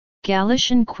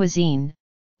Galician cuisine,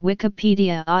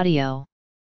 Wikipedia audio.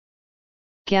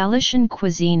 Galician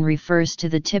cuisine refers to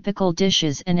the typical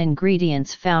dishes and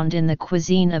ingredients found in the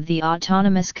cuisine of the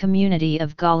autonomous community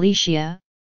of Galicia,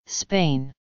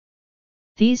 Spain.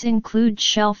 These include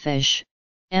shellfish,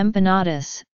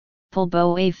 empanadas,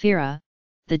 polvo a feira,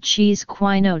 the cheese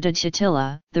quino de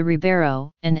titilla, the Ribeiro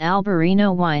and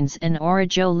Albarino wines and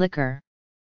Orejo liquor.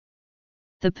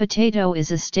 The potato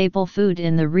is a staple food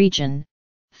in the region,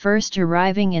 first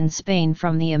arriving in Spain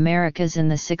from the Americas in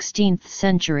the 16th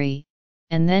century,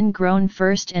 and then grown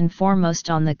first and foremost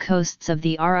on the coasts of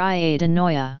the Ria de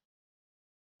Noia.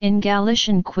 In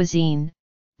Galician cuisine,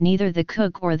 neither the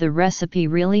cook or the recipe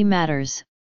really matters,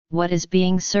 what is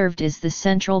being served is the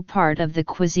central part of the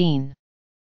cuisine.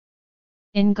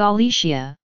 In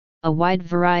Galicia, a wide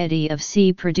variety of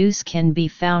sea produce can be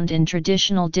found in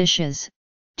traditional dishes,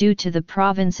 due to the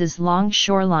province's long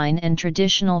shoreline and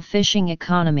traditional fishing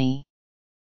economy.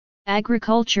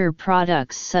 Agriculture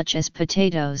products such as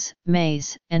potatoes,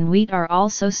 maize, and wheat are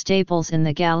also staples in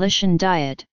the Galician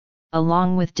diet,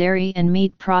 along with dairy and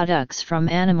meat products from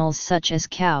animals such as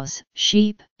cows,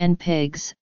 sheep, and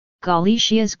pigs.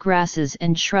 Galicia's grasses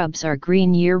and shrubs are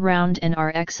green year-round and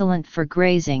are excellent for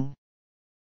grazing.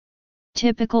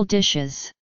 Typical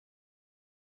dishes.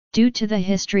 Due to the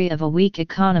history of a weak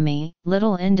economy,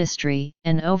 little industry,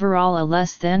 and overall a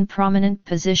less than prominent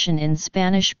position in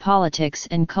Spanish politics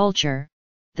and culture,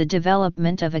 the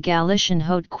development of a Galician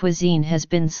haute cuisine has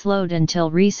been slowed until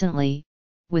recently,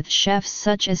 with chefs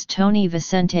such as Tony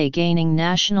Vicente gaining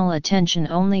national attention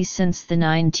only since the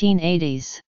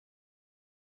 1980s.